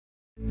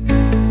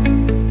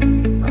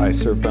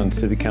served on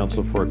city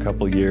council for a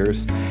couple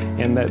years,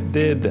 and that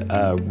did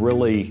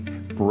really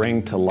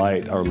bring to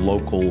light our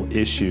local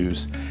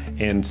issues.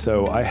 And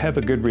so I have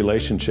a good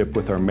relationship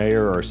with our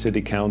mayor, our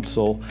city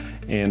council,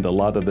 and a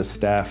lot of the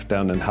staff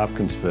down in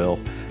Hopkinsville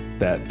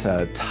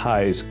that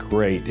ties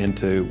great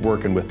into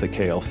working with the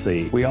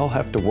KLC. We all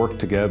have to work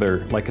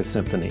together like a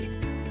symphony.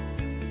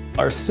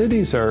 Our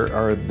cities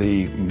are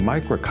the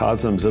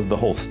microcosms of the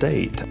whole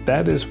state.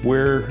 That is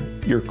where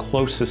you're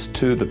closest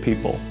to the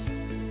people.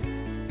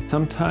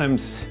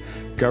 Sometimes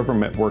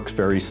government works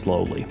very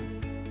slowly.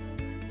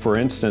 For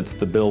instance,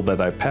 the bill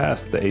that I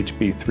passed, the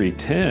HB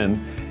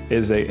 310,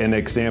 is an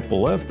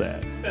example of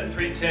that. HB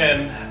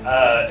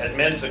 310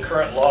 amends the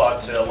current law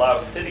to allow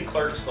city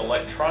clerks to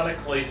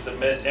electronically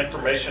submit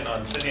information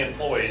on city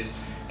employees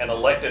and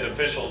elected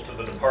officials to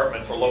the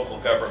Department for Local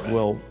Government.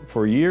 Well,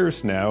 for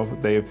years now,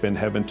 they have been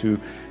having to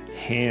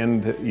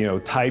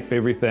type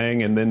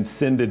everything and then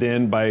send it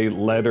in by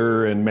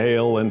letter and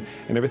mail and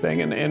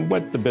everything. And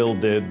what the bill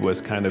did was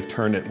kind of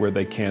turn it where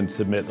they can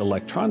submit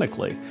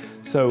electronically.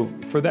 So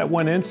for that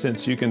one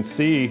instance, you can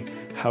see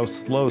how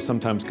slow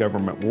sometimes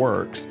government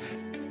works.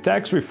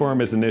 Tax reform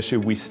is an issue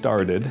we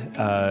started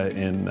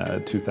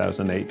in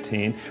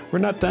 2018. We're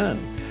not done.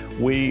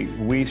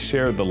 We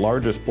share the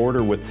largest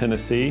border with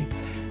Tennessee,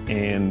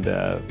 and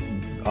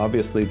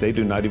obviously they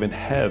do not even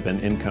have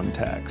an income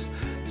tax.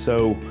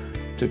 So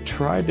to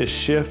try to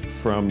shift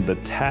from the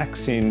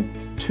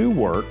taxing to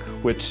work,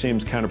 which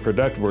seems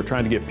counterproductive, we're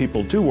trying to get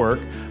people to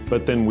work,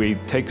 but then we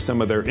take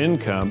some of their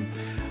income,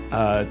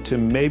 to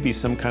maybe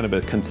some kind of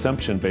a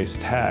consumption-based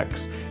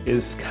tax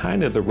is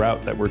kind of the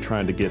route that we're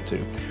trying to get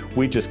to.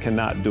 We just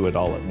cannot do it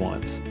all at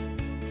once.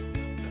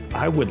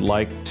 I would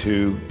like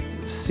to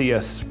see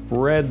us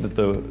spread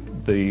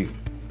the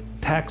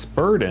tax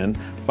burden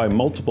by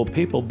multiple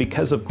people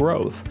because of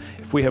growth.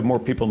 If we have more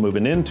people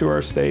moving into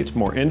our states,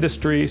 more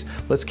industries,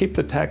 let's keep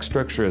the tax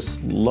structure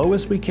as low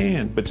as we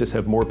can, but just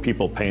have more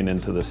people paying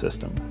into the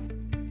system.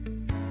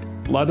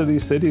 A lot of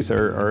these cities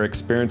are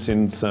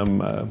experiencing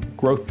some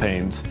growth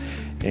pains,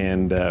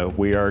 and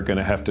we are going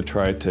to have to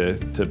try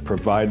to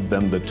provide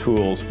them the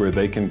tools where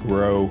they can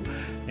grow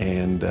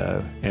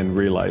and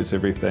realize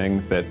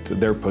everything that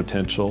their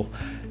potential,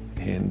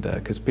 and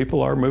because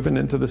people are moving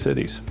into the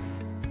cities.